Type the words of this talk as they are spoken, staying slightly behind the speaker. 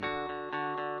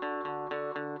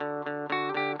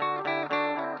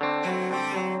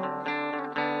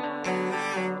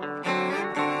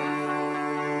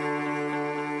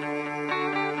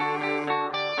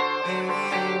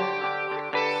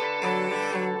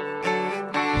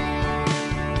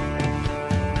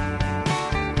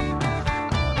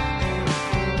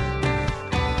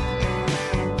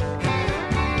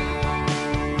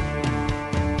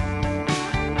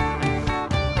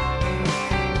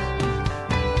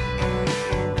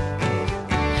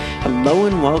Hello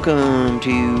and welcome to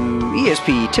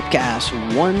ESP Tipcast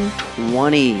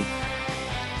 120.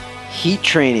 Heat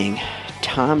training.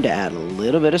 Time to add a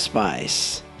little bit of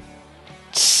spice.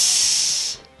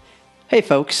 Tss. Hey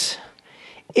folks,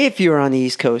 if you're on the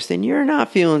East Coast and you're not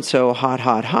feeling so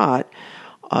hot,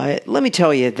 let me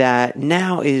tell you that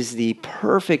now is the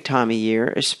perfect time of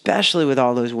year, especially with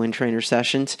all those wind trainer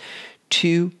sessions,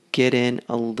 to get in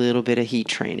a little bit of heat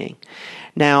training.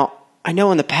 Now, I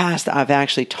know in the past I've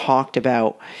actually talked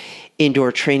about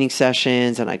indoor training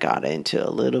sessions, and I got into a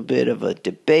little bit of a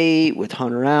debate with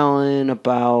Hunter Allen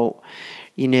about,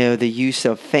 the use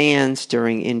of fans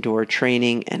during indoor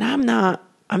training. And I'm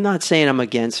not saying I'm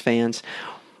against fans,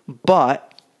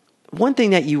 but one thing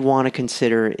that you want to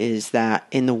consider is that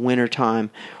in the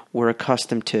wintertime, we're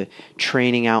accustomed to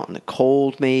training out in the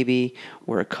cold maybe.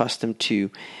 We're accustomed to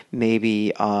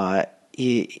maybe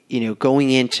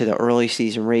going into the early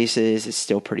season races is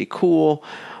still pretty cool.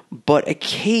 But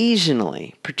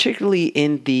occasionally, particularly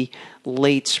in the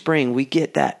late spring, we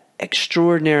get that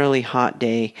extraordinarily hot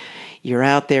day. You're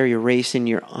out there, you're racing,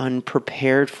 you're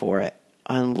unprepared for it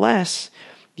unless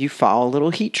you follow a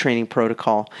little heat training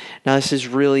protocol. Now, this is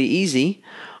really easy,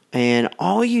 and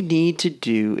all you need to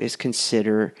do is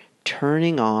consider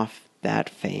turning off that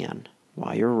fan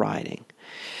while you're riding.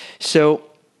 So,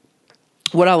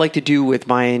 what I like to do with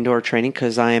my indoor training,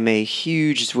 because I am a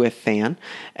huge Zwift fan,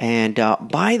 and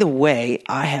by the way,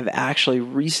 I have actually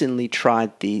recently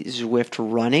tried the Zwift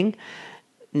running.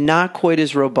 Not quite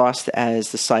as robust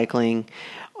as the cycling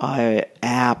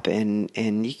app,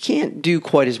 and you can't do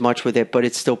quite as much with it, but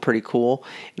it's still pretty cool,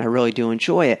 and I really do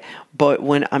enjoy it. But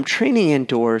when I'm training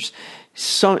indoors,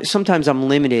 sometimes I'm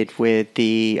limited with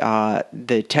the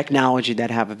technology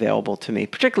that I have available to me,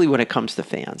 particularly when it comes to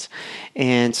fans.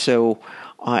 And so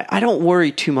I don't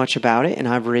worry too much about it, and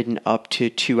I've ridden up to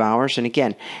 2 hours. And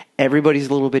again, everybody's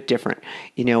a little bit different.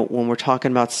 When we're talking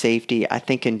about safety, I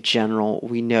think in general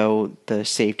we know the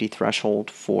safety threshold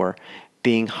for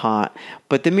being hot.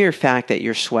 But the mere fact that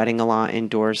you're sweating a lot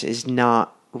indoors is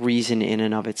not reason in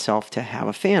and of itself to have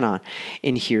a fan on.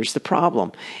 And here's the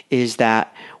problem, is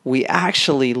that we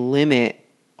actually limit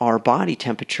our body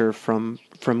temperature from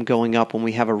going up when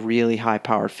we have a really high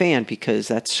powered fan, because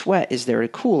that sweat is there to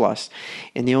cool us.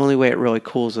 And the only way it really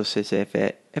cools us is if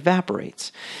it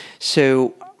evaporates.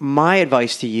 So my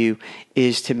advice to you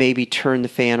is to maybe turn the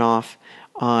fan off.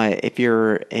 If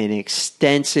you're an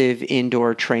extensive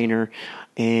indoor trainer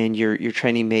and you're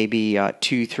training maybe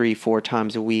 2, 3, 4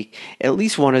 times a week, at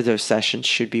least one of those sessions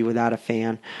should be without a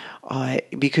fan,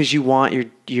 because you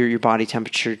want your body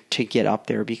temperature to get up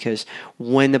there, because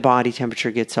when the body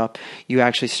temperature gets up, you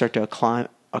actually start to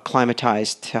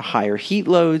acclimatize to higher heat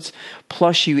loads,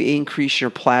 plus you increase your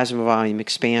plasma volume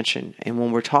expansion. And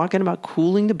when we're talking about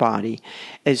cooling the body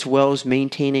as well as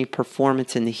maintaining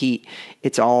performance in the heat,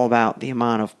 it's all about the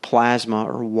amount of plasma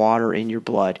or water in your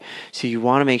blood. So you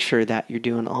want to make sure that you're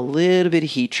doing a little bit of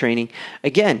heat training.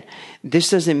 Again, this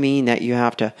doesn't mean that you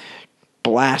have to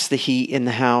blast the heat in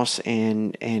the house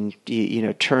and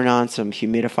turn on some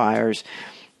humidifiers.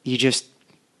 You just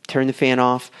turn the fan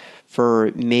off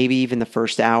for maybe even the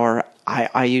first hour.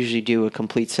 I usually do a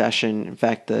complete session. In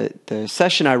fact, the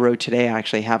session I rode today, I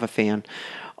actually have a fan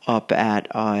up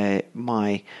at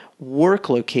my work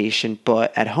location,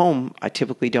 but at home, I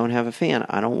typically don't have a fan.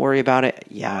 I don't worry about it.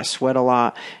 Yeah, I sweat a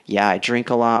lot. Yeah, I drink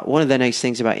a lot. One of the nice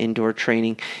things about indoor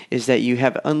training is that you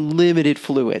have unlimited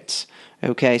fluids.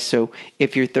 Okay, so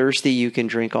if you're thirsty, you can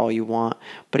drink all you want.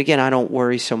 But again, I don't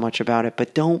worry so much about it.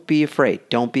 But don't be afraid.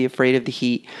 Don't be afraid of the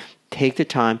heat. Take the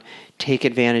time, take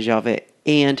advantage of it,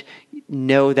 and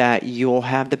know that you'll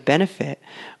have the benefit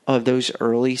of those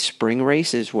early spring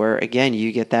races where, again,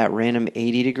 you get that random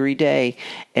 80-degree day.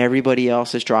 Everybody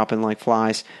else is dropping like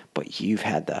flies, but you've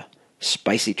had the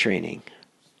spicy training.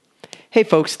 Hey,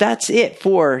 folks, that's it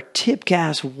for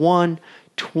Tipcast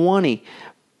 120.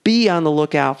 Be on the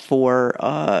lookout for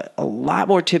a lot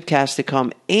more Tipcasts to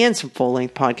come and some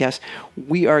full-length podcasts.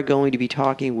 We are going to be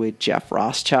talking with Jeff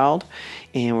Rothschild,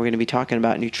 and we're going to be talking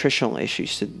about nutritional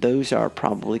issues. So those are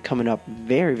probably coming up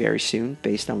very, very soon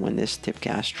based on when this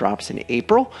Tipcast drops in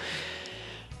April.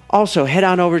 Also, head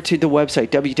on over to the website,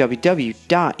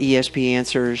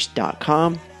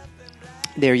 www.espanswers.com.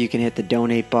 There you can hit the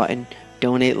donate button.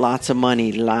 Donate lots of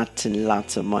money, lots and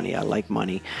lots of money. I like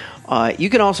money. You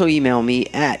can also email me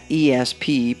at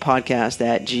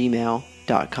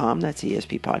espodcast@gmail.com. That's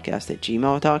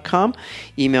espodcast@gmail.com.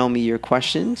 Email me your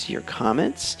questions, your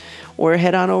comments, or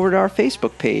head on over to our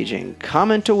Facebook page and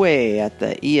comment away at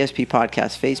the ESP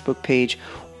Podcast Facebook page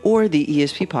or the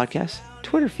ESP Podcast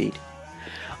Twitter feed.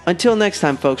 Until next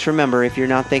time, folks, remember, if you're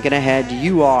not thinking ahead,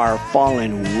 you are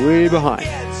falling way behind.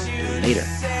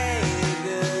 Later.